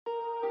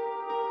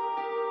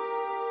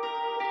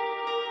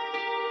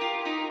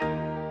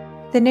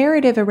The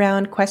narrative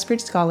around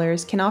Questbridge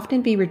scholars can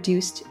often be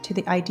reduced to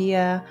the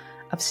idea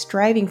of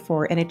striving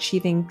for and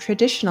achieving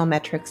traditional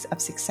metrics of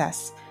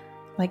success,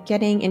 like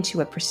getting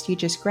into a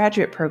prestigious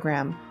graduate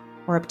program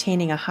or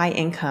obtaining a high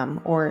income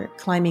or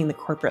climbing the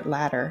corporate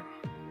ladder.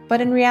 But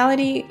in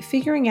reality,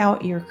 figuring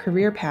out your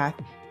career path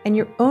and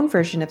your own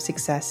version of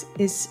success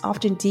is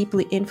often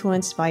deeply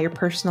influenced by your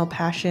personal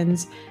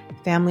passions,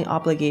 family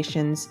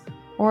obligations,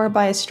 or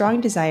by a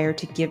strong desire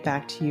to give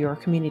back to your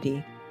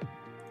community.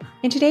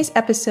 In today's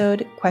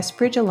episode,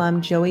 Questbridge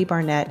alum Joey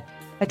Barnett,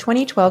 a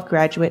 2012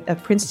 graduate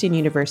of Princeton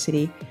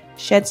University,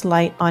 sheds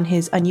light on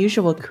his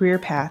unusual career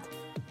path,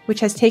 which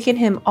has taken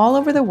him all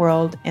over the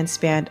world and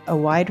spanned a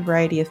wide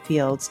variety of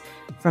fields,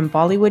 from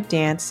Bollywood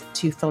dance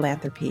to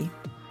philanthropy.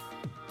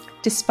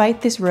 Despite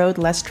this road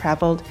less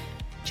traveled,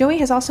 Joey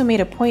has also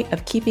made a point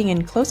of keeping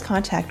in close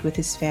contact with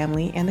his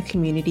family and the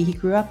community he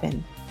grew up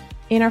in.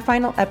 In our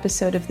final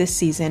episode of this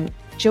season,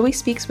 Joey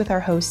speaks with our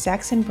host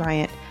Saxon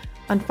Bryant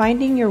on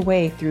finding your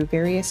way through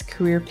various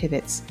career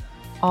pivots,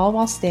 all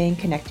while staying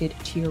connected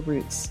to your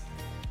roots.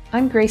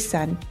 I'm Grace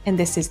Sun, and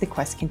this is The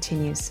Quest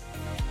Continues.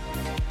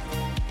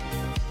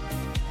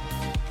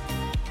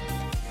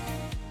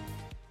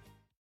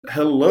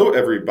 Hello,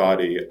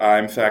 everybody.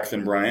 I'm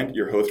Saxon Bryant,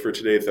 your host for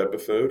today's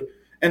episode.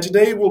 And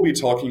today we'll be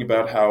talking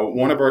about how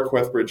one of our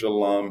Questbridge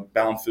alum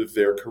balances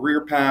their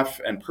career path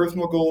and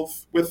personal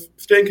goals with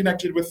staying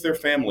connected with their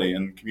family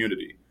and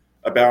community,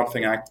 a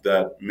balancing act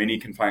that many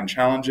can find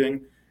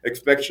challenging,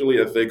 especially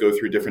as they go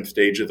through different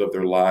stages of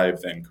their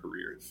lives and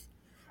careers.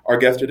 Our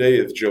guest today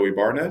is Joey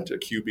Barnett, a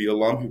QB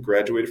alum who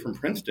graduated from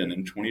Princeton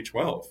in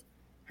 2012.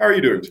 How are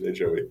you doing today,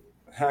 Joey?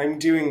 I'm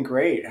doing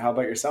great. How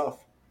about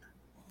yourself?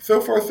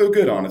 So far, so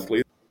good,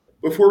 honestly.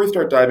 Before we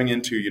start diving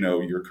into,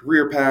 your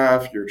career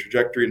path, your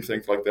trajectory, and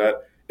things like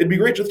that, it'd be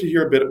great just to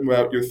hear a bit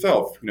about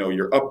yourself,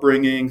 your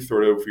upbringing,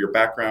 sort of your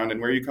background,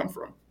 and where you come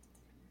from.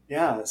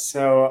 Yeah,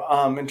 so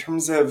in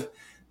terms of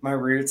my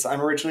roots,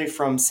 I'm originally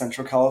from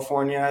Central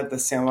California, the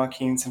San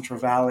Joaquin Central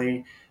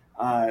Valley,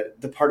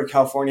 the part of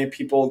California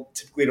people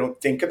typically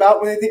don't think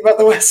about when they think about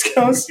the West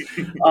Coast.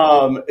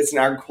 It's an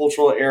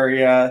agricultural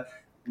area.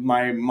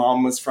 My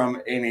mom was from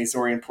an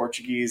Azorean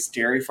Portuguese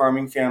dairy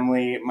farming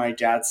family. My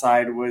dad's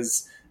side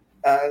was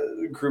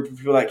a group of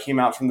people that came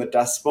out from the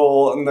Dust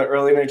Bowl in the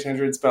early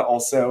 1900s, but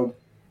also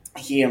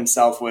he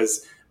himself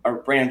was a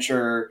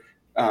rancher,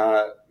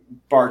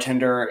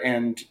 bartender,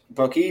 and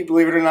bookie,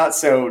 believe it or not.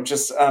 So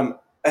just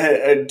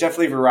a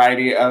definitely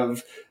variety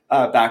of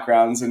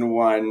backgrounds in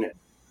one.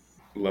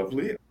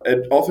 Lovely.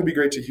 It'd also be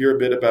great to hear a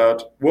bit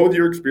about what was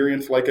your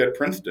experience like at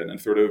Princeton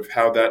and sort of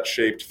how that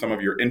shaped some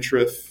of your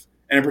interests,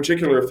 and in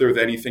particular, if there was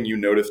anything you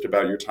noticed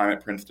about your time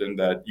at Princeton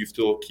that you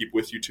still keep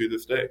with you to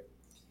this day.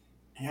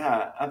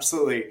 Yeah,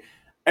 absolutely.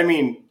 I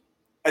mean,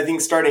 I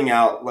think starting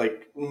out,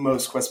 like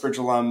most Questbridge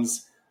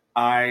alums,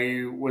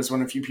 I was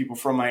one of the few people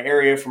from my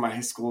area, from my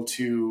high school,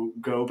 to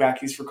go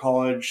back east for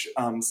college,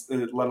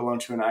 let alone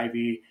to an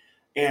Ivy.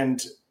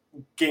 And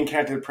getting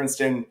connected to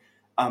Princeton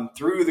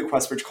through the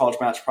Questbridge college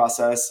match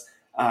process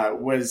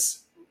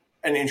was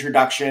an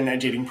introduction, a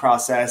dating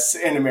process,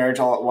 and a marriage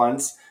all at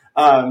once.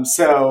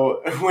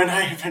 So when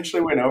I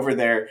eventually went over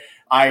there,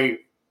 I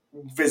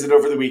visit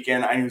over the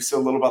weekend. I knew so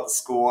little about the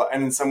school,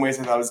 and in some ways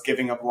I thought I was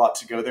giving up a lot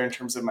to go there in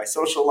terms of my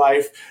social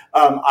life.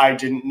 I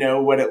didn't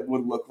know what it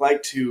would look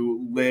like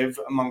to live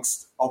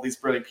amongst all these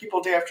brilliant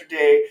people day after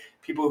day,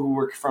 people who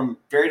were from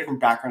very different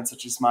backgrounds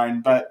such as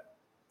mine. But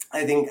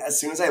I think as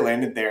soon as I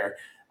landed there,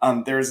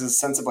 there was a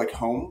sense of like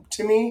home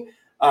to me.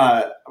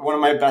 One of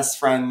my best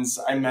friends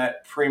I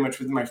met pretty much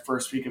within my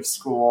first week of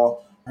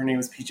school. Her name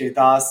was PJ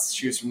Das.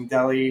 She was from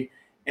Delhi,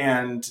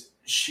 and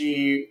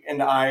she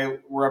and I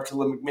were up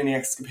to many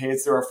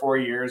escapades through our 4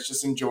 years,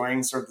 just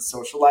enjoying sort of the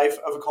social life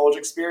of a college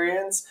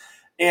experience.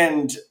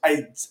 And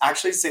I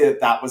actually say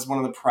that was one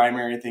of the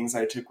primary things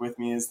I took with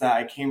me, is that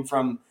I came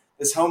from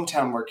this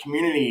hometown where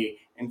community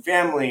and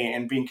family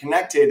and being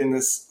connected in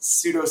this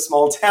pseudo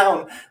small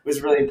town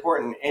was really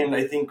important. And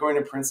I think going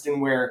to Princeton,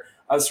 where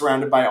I was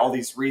surrounded by all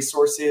these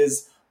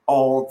resources,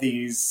 all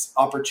these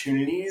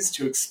opportunities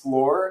to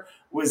explore,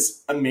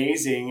 was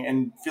amazing,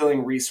 and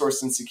feeling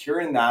resourced and secure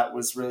in that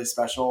was really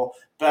special.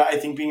 But I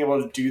think being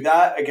able to do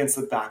that against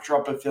the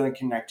backdrop of feeling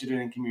connected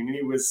and in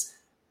community was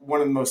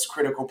one of the most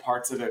critical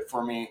parts of it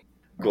for me.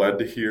 Glad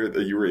to hear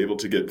that you were able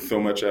to get so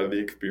much out of the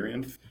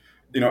experience.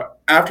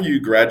 After you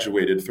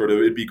graduated, sort of,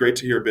 it'd be great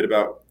to hear a bit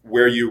about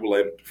where you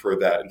went for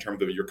that in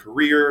terms of your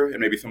career and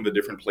maybe some of the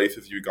different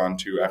places you've gone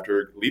to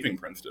after leaving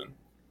Princeton.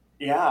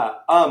 Yeah.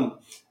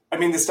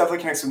 This definitely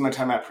connects with my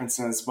time at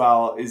Princeton as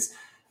well.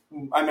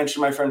 I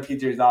mentioned my friend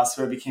Peter Das,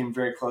 who I became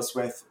very close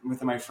with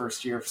within my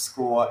first year of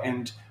school.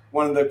 And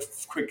one of the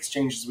quick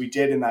exchanges we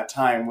did in that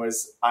time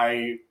was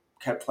I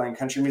kept playing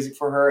country music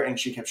for her, and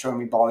she kept showing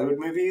me Bollywood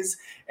movies.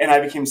 And I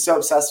became so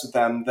obsessed with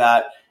them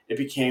that it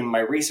became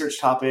my research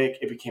topic.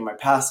 It became my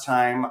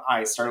pastime.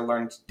 I started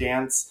learning to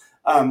dance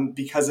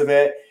because of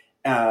it.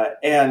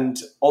 And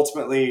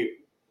ultimately,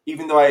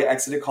 even though I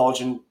exited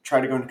college and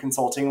tried to go into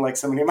consulting like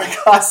so many of my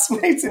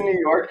classmates in New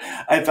York,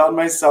 I found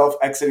myself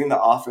exiting the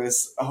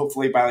office,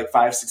 hopefully by like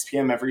 5, 6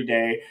 p.m. every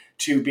day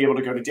to be able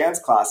to go to dance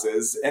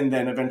classes and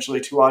then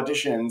eventually to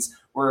auditions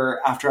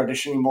where after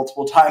auditioning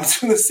multiple times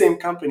for the same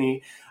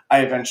company,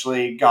 I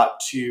eventually got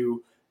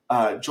to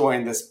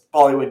join this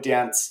Bollywood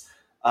dance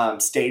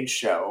stage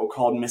show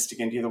called Mystic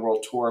India, the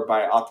World Tour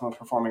by Optima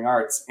Performing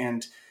Arts.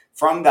 And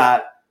from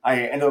that,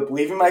 I ended up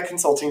leaving my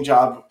consulting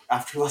job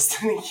after less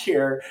than a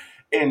year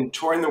and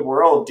touring the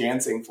world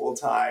dancing full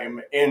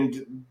time.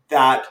 And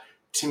that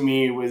to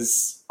me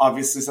was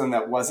obviously something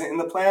that wasn't in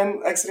the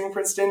plan exiting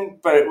Princeton,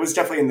 but it was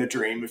definitely in the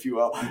dream, if you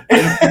will.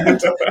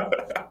 And,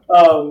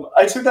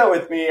 I took that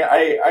with me.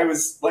 I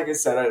was, like I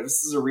said,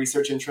 this is a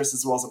research interest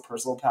as well as a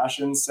personal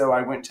passion. So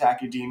I went to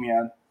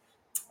academia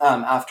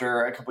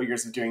after a couple of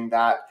years of doing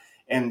that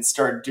and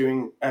started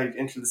doing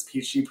into this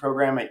PhD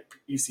program at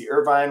UC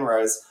Irvine, where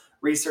I was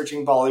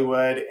researching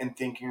Bollywood and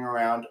thinking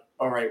around,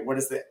 all right, what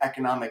is the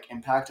economic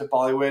impact of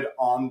Bollywood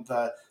on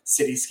the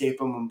cityscape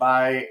of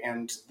Mumbai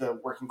and the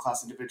working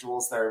class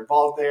individuals that are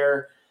involved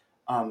there.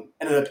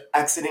 Ended up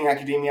exiting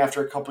academia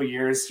after a couple of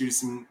years due to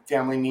some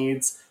family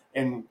needs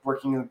and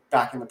working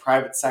back in the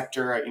private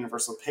sector at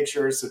Universal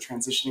Pictures, so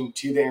transitioning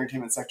to the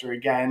entertainment sector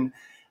again.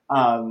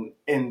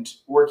 And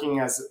working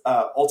as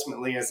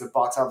ultimately as a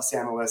box office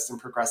analyst and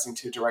progressing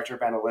to director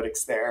of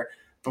analytics there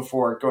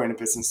before going to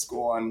business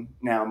school, and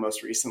now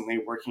most recently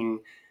working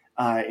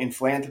in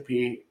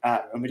philanthropy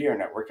at a Video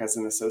Network as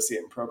an associate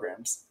in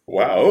programs.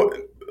 Wow,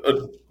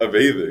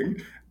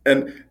 amazing.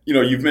 And,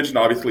 you've mentioned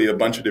obviously a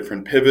bunch of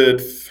different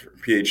pivots,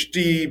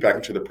 PhD, back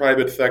into the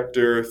private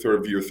sector, sort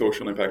of your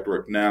social impact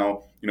work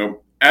now.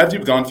 As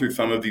you've gone through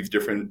some of these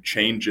different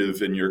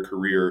changes in your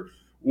career,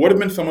 what have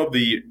been some of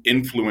the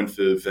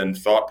influences and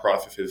thought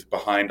processes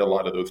behind a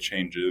lot of those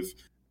changes?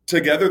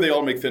 Together, they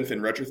all make sense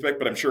in retrospect,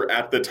 but I'm sure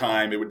at the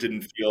time it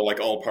didn't feel like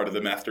all part of the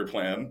master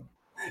plan.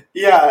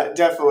 Yeah,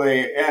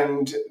 definitely.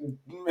 And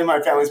in my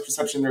family's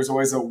perception, there's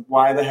always a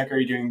why the heck are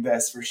you doing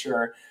this for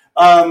sure.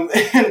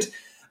 And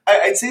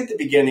I'd say at the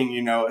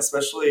beginning,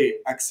 especially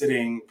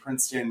exiting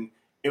Princeton,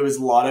 it was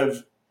a lot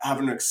of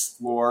having to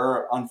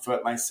explore on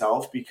foot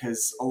myself,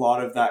 because a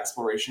lot of that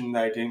exploration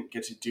that I didn't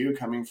get to do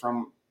coming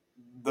from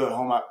the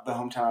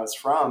hometown I was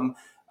from,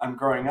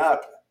 growing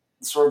up,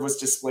 sort of was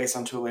displaced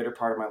onto a later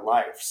part of my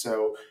life.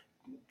 So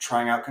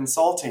trying out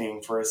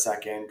consulting for a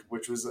second,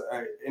 which was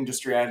an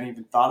industry I hadn't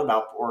even thought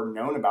about or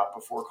known about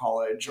before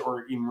college,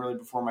 or even really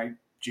before my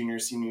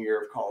senior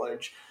year of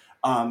college.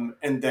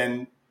 And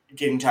then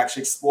getting to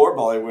actually explore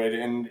Bollywood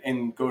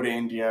and go to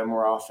India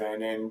more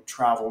often and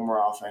travel more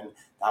often.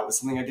 That was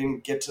something I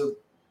didn't get to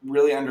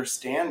really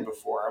understand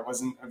before.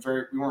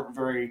 We weren't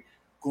very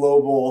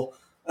global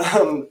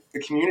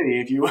community,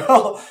 if you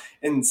will,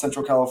 in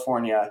Central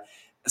California.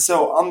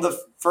 So on the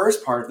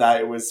first part of that,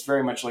 it was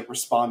very much like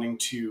responding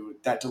to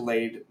that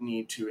delayed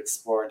need to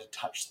explore and to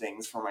touch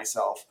things for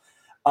myself.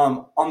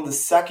 On the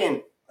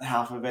second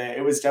half of it,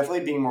 it was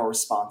definitely being more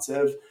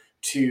responsive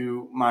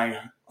to my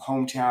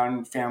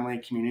hometown family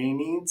community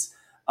needs.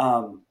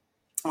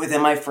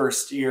 Within my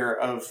first year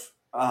of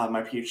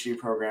my PhD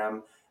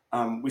program,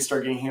 we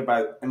started getting hit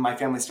by, and my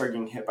family started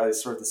getting hit by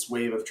this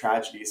wave of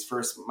tragedies.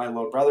 First, my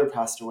little brother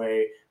passed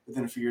away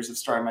within a few years of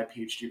starting my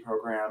PhD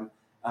program.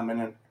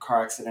 In a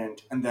car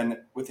accident. And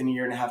then within a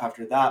year and a half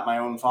after that, my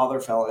own father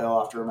fell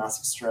ill after a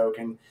massive stroke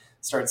and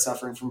started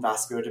suffering from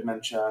vascular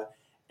dementia.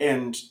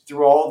 And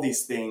through all of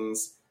these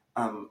things,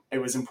 it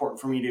was important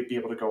for me to be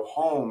able to go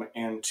home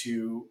and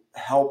to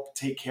help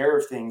take care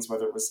of things,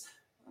 whether it was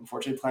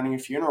unfortunately planning a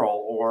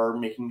funeral or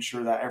making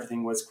sure that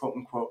everything was quote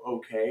unquote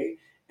okay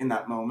in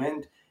that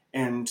moment.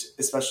 And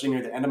especially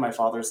near the end of my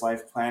father's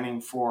life,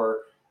 planning for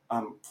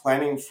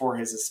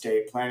his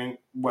estate, planning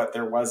what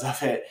there was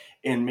of it,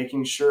 and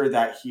making sure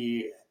that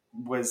he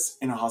was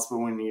in a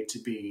hospital when he needed to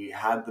be,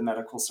 had the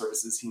medical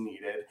services he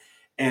needed.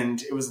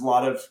 And it was a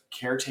lot of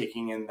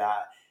caretaking in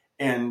that.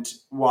 And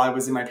while I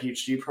was in my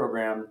PhD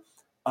program,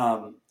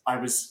 I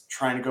was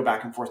trying to go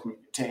back and forth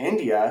to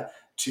India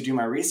to do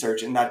my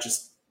research, and that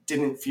just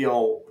didn't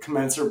feel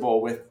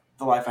commensurable with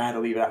the life I had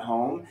to leave at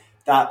home.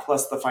 That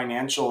plus the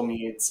financial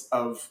needs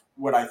of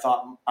what I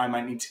thought I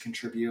might need to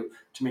contribute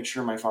to make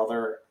sure my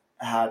father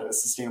had a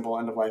sustainable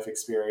end-of-life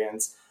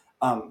experience.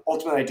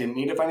 Ultimately, I didn't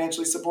need to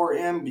financially support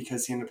him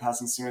because he ended up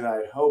passing sooner than I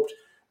had hoped.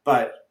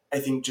 But I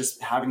think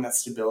just having that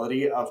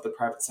stability of the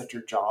private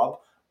sector job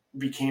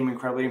became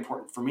incredibly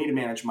important for me to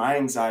manage my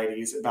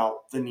anxieties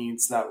about the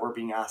needs that were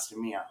being asked of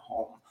me at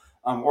home.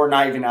 Or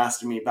not even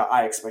asked of me, but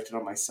I expected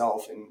of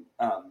myself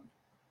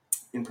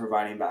in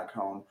providing back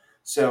home.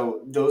 So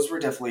those were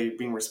definitely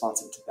being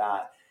responsive to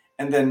that.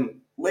 And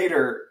then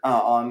later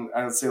on,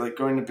 I would say like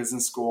going to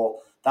business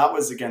school, that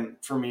was, again,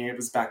 for me, it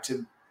was back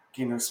to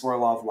explore a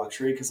lot of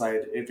luxury because I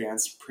had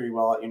advanced pretty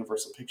well at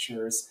Universal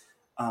Pictures.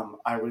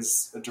 I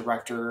was a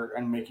director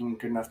and making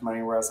good enough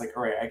money where I was like,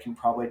 all right, I can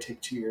probably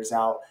take 2 years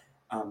out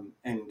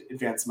and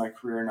advance my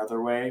career another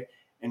way.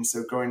 And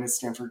so going to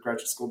Stanford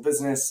Graduate School of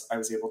Business, I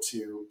was able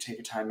to take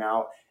a time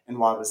out. And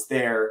while I was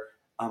there,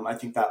 I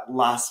think that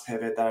last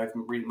pivot that I've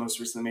most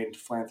recently made into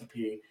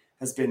philanthropy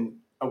has been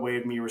a way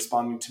of me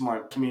responding to my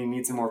community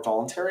needs in a more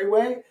voluntary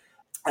way.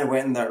 I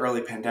went in the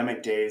early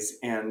pandemic days,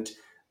 and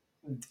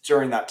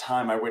during that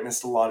time, I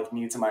witnessed a lot of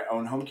needs in my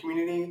own home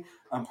community,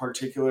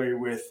 particularly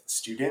with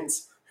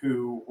students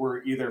who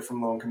were either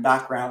from low-income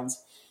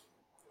backgrounds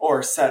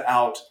or set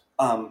out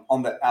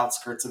on the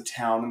outskirts of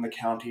town in the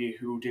county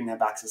who didn't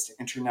have access to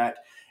internet.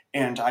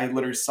 And I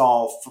literally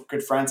saw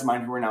good friends of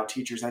mine who are now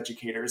teachers,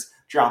 educators,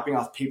 dropping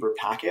off paper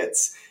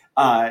packets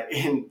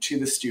to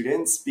the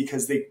students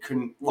because they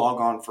couldn't log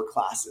on for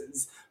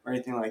classes or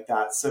anything like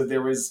that. So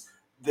there was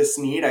this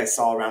need I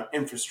saw around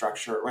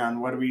infrastructure, around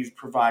what do we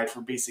provide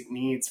for basic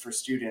needs for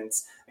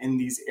students in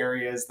these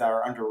areas that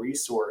are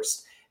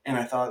under-resourced. And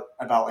I thought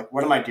about, like,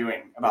 what am I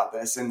doing about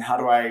this? And how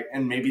do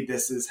and maybe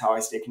this is how I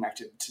stay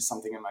connected to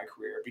something in my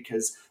career,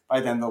 because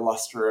by then the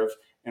luster of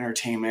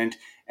entertainment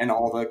and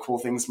all the cool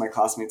things my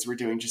classmates were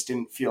doing just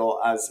didn't feel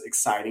as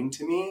exciting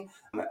to me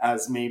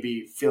as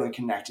maybe feeling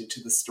connected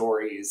to the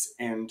stories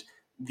and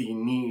the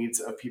needs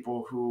of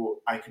people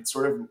who I could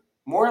sort of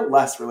more or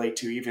less relate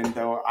to, even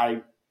though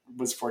I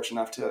was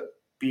fortunate enough to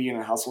be in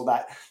a household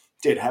that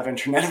did have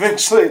internet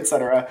eventually,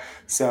 etc.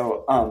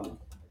 So,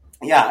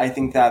 yeah, I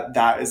think that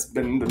has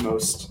been the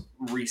most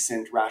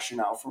recent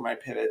rationale for my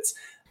pivots.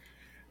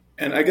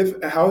 And I guess,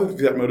 how has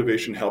that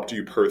motivation helped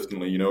you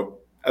personally?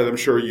 As I'm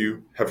sure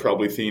you have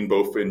probably seen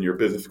both in your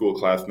business school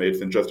classmates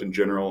and just in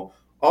general,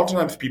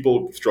 oftentimes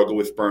people struggle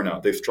with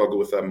burnout. They struggle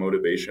with that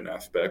motivation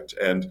aspect.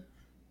 And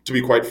to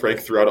be quite frank,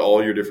 throughout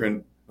all your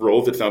different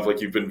roles, it sounds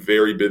like you've been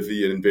very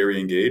busy and very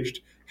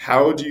engaged.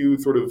 How do you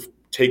sort of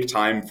take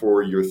time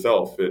for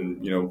yourself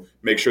and,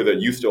 make sure that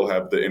you still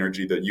have the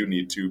energy that you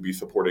need to be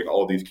supporting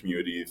all these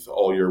communities,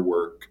 all your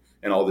work,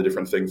 and all the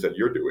different things that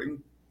you're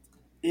doing?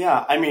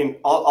 Yeah, I mean,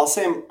 I'll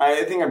say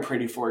I think I'm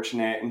pretty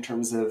fortunate in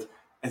terms of,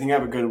 I think I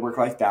have a good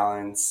work-life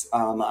balance.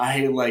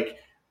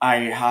 I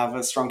have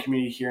a strong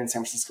community here in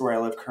San Francisco where I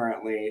live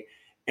currently,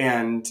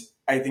 and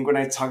I think when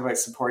I talk about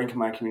supporting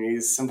my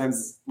communities,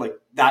 sometimes like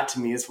that to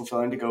me is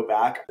fulfilling to go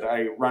back.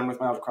 I run with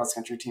my cross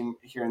country team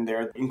here and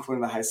there,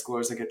 including the high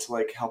schoolers. I get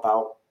to help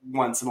out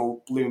once in a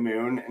blue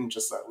moon and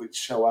just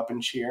show up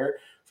and cheer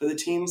for the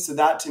team. So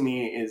that to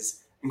me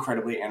is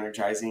incredibly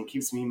energizing. It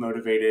keeps me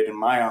motivated in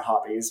my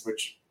hobbies,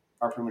 which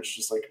are pretty much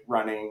just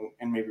running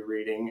and maybe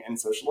reading and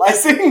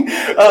socializing.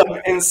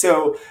 And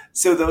so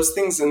those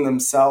things in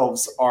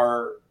themselves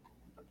are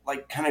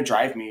kind of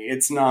drive me.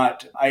 It's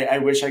not, I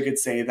wish I could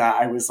say that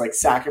I was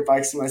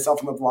sacrificing myself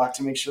on the block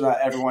to make sure that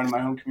everyone in my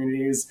home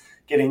community is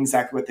getting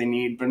exactly what they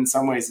need. But in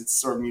some ways it's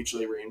sort of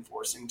mutually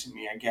reinforcing to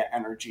me. I get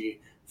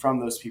energy from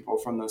those people,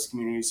 from those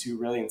communities who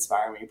really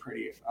inspire me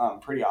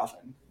pretty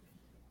often.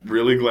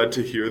 Really glad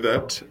to hear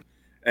that.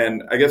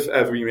 And I guess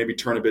as we maybe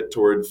turn a bit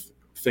towards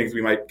things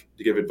we might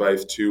give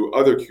advice to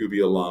other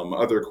QB alum,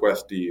 other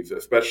Questies,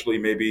 especially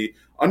maybe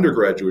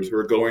undergraduates who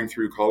are going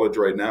through college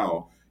right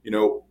now,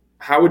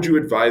 how would you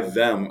advise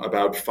them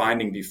about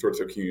finding these sorts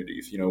of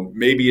communities?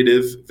 Maybe it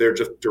is they're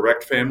just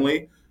direct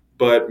family,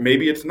 but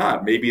maybe it's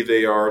not. Maybe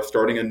they are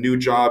starting a new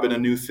job in a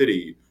new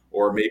city,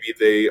 or maybe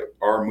they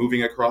are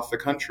moving across the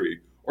country,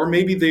 or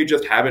maybe they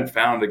just haven't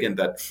found, again,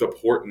 that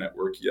support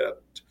network yet.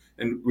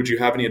 And would you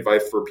have any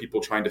advice for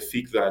people trying to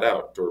seek that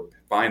out or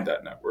find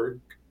that network?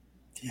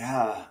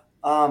 Yeah.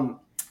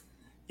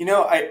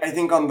 I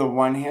think on the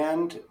one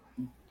hand,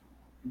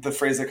 the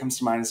phrase that comes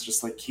to mind is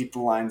just keep the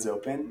lines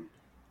open.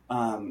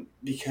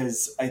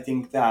 Because I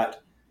think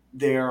that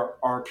there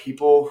are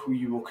people who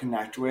you will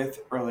connect with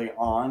early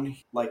on,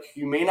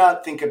 you may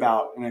not think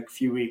about in a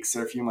few weeks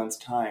or a few months'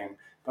 time,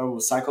 but will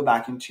cycle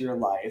back into your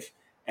life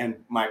and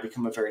might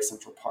become a very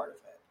central part of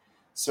it.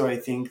 So I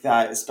think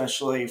that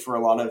especially for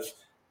a lot of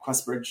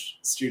Questbridge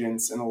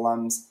students and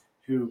alums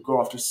who go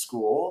off to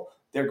school,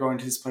 they're going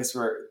to this place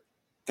where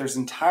there's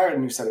an entire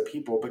new set of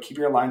people, but keep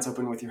your lines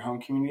open with your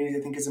home community,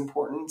 I think is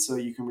important, so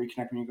you can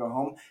reconnect when you go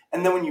home.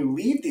 And then when you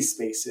leave these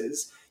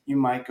spaces, you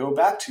might go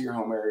back to your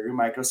home area, you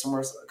might go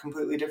somewhere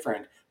completely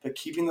different. But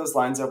keeping those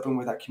lines open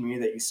with that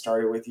community that you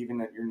started with, even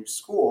at your new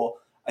school,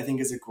 I think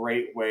is a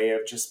great way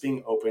of just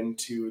being open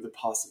to the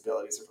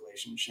possibilities of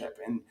relationship.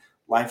 And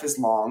life is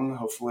long,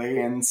 hopefully,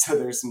 and so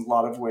there's a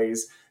lot of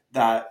ways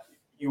that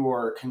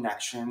your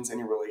connections and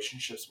your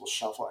relationships will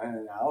shuffle in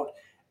and out.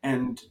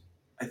 And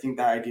I think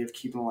that idea of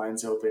keeping the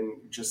lines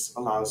open just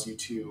allows you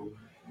to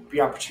be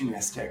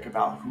opportunistic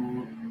about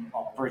who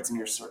operates in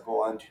your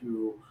circle and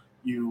who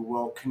you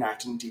will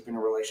connect and deepen a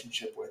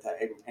relationship with at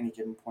any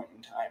given point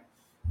in time.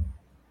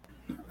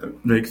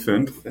 That makes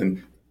sense.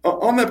 And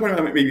on that point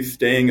about maybe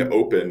staying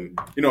open,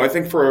 I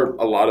think for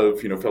a lot of,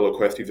 fellow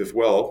Questies as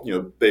well,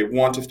 they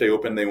want to stay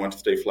open, they want to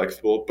stay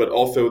flexible, but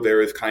also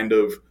there is kind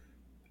of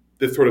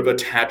this sort of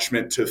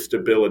attachment to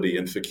stability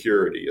and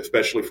security,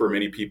 especially for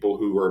many people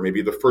who are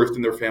maybe the first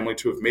in their family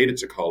to have made it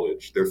to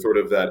college. There's sort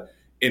of that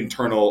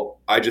internal,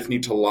 I just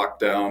need to lock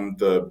down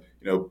the,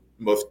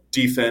 most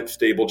decent,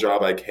 stable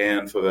job I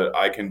can so that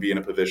I can be in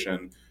a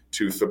position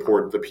to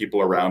support the people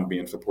around me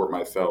and support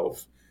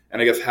myself. And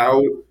I guess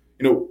how,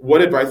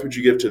 what advice would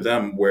you give to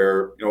them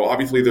where,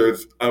 obviously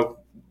there's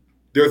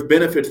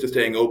benefits to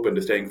staying open,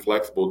 to staying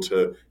flexible,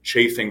 to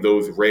chasing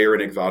those rare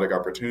and exotic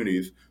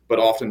opportunities, but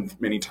often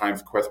many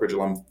times QuestBridge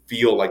alums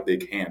feel like they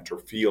can't or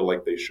feel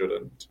like they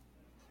shouldn't.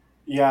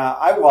 Yeah,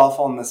 I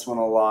waffle on this one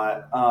a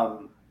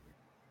lot.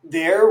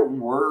 There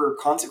were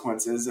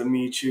consequences of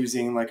me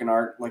choosing like an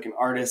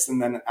artist and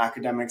then an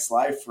academics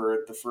life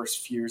for the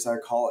first few years out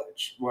of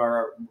college,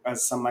 where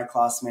as some of my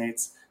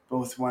classmates,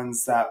 both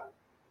ones that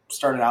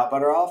started out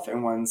better off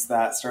and ones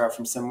that started out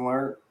from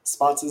similar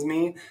spots as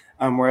me,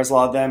 whereas a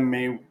lot of them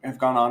may have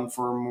gone on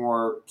for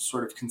more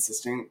sort of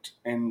consistent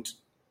and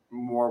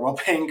more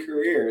well-paying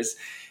careers.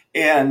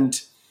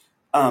 And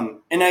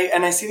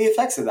I see the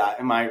effects of that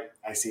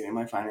I see it in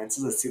my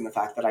finances. I see it in the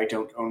fact that I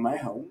don't own my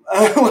home,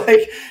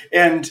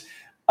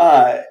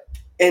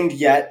 and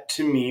yet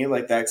to me,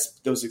 like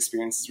those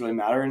experiences really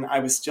matter. And I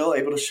was still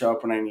able to show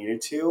up when I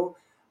needed to.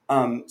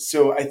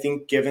 So I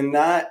think given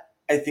that,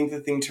 I think the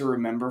thing to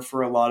remember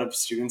for a lot of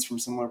students from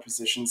similar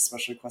positions,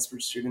 especially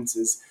QuestBridge students,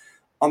 is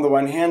on the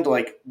one hand,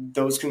 like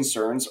those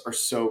concerns are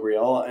so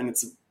real, and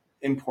it's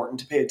important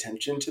to pay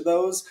attention to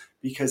those,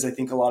 because I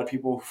think a lot of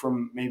people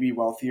from maybe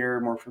wealthier,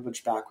 more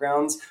privileged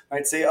backgrounds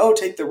might say, oh,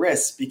 take the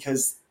risk,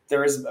 because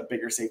there is a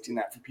bigger safety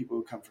net for people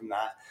who come from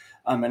that.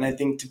 And I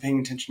think to paying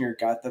attention to your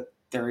gut that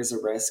there is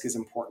a risk is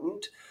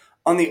important.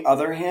 On the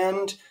other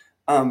hand,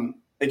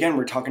 again,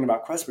 we're talking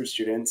about QuestBridge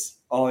students.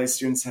 All these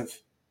students have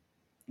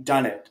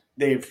done it.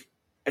 They've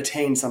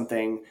attained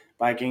something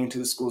by getting to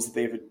the schools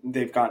that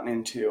they've gotten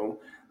into.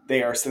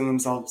 They are setting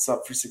themselves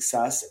up for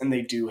success, and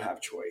they do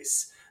have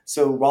choice.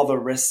 So while the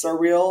risks are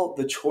real,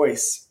 the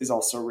choice is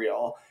also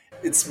real.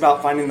 It's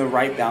about finding the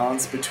right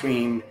balance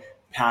between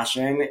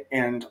passion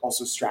and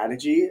also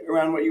strategy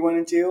around what you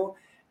want to do.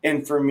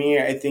 And for me,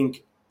 I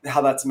think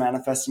how that's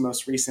manifested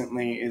most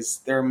recently is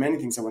there are many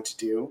things I want to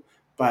do,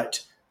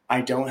 but I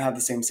don't have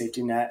the same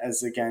safety net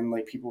as, again,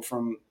 like people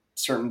from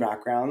certain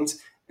backgrounds.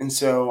 And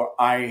so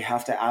I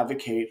have to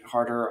advocate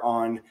harder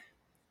on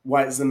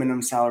what is the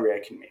minimum salary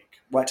I can make.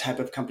 What type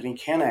of company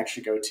can I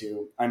actually go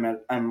to?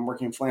 I'm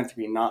working in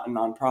philanthropy, not a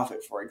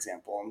nonprofit, for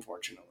example,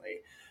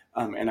 unfortunately.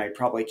 And I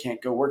probably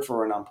can't go work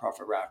for a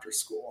nonprofit right after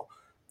school.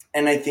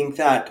 And I think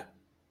that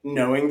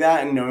knowing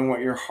that and knowing what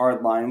your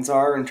hard lines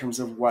are in terms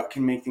of what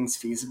can make things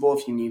feasible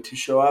if you need to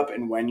show up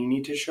and when you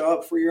need to show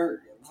up for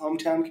your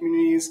hometown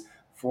communities,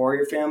 for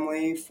your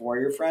family, for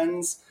your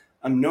friends,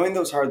 knowing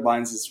those hard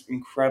lines is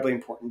incredibly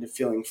important to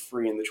feeling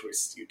free in the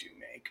choices you do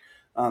make.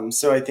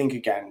 So I think,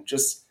 again,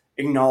 just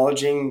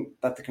acknowledging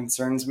that the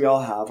concerns we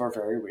all have are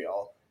very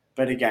real,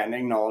 but again,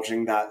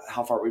 acknowledging that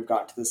how far we've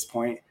got to this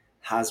point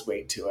has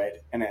weight to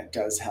it, and it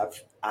does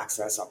have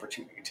access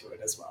opportunity to it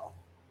as well.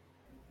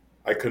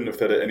 I couldn't have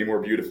said it any more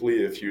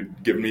beautifully if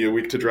you'd given me a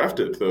week to draft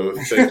it, so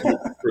thank you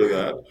for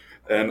that.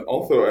 And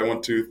also, I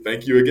want to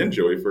thank you again,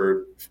 Joey,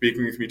 for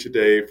speaking with me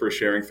today, for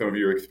sharing some of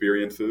your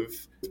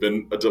experiences. It's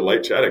been a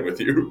delight chatting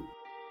with you.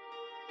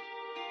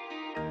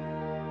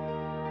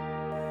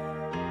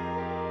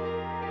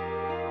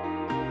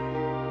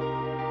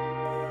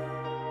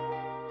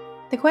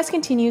 The Quest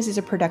Continues is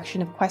a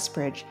production of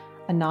QuestBridge,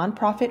 a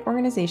nonprofit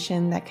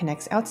organization that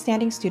connects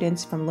outstanding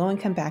students from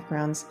low-income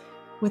backgrounds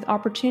with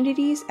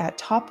opportunities at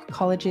top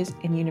colleges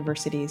and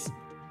universities.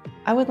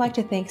 I would like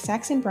to thank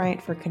Saxon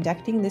Bryant for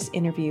conducting this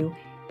interview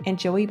and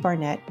Joey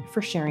Barnett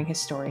for sharing his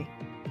story.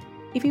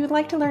 If you would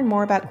like to learn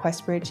more about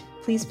QuestBridge,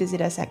 please visit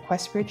us at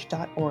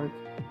questbridge.org.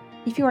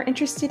 If you are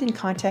interested in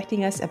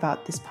contacting us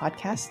about this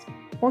podcast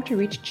or to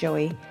reach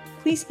Joey,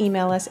 please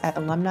email us at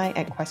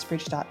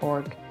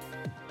alumni@questbridge.org.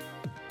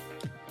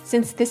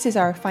 Since this is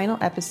our final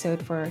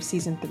episode for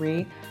Season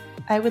 3,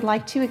 I would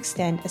like to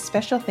extend a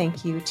special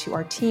thank you to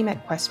our team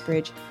at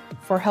QuestBridge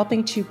for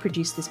helping to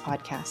produce this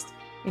podcast,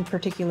 in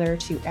particular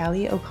to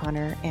Ali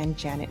O'Connor and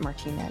Janet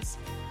Martinez.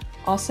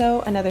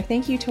 Also, another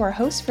thank you to our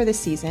hosts for this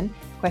season,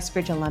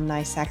 QuestBridge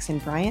alumni Saxon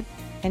Bryant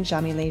and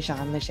Jamile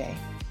Jean Leger,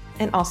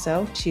 and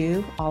also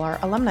to all our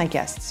alumni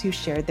guests who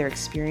shared their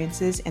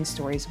experiences and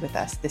stories with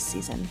us this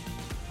season.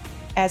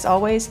 As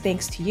always,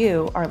 thanks to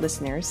you, our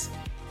listeners,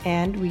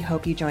 and we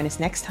hope you join us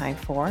next time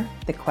for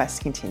The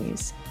Quest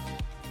Continues.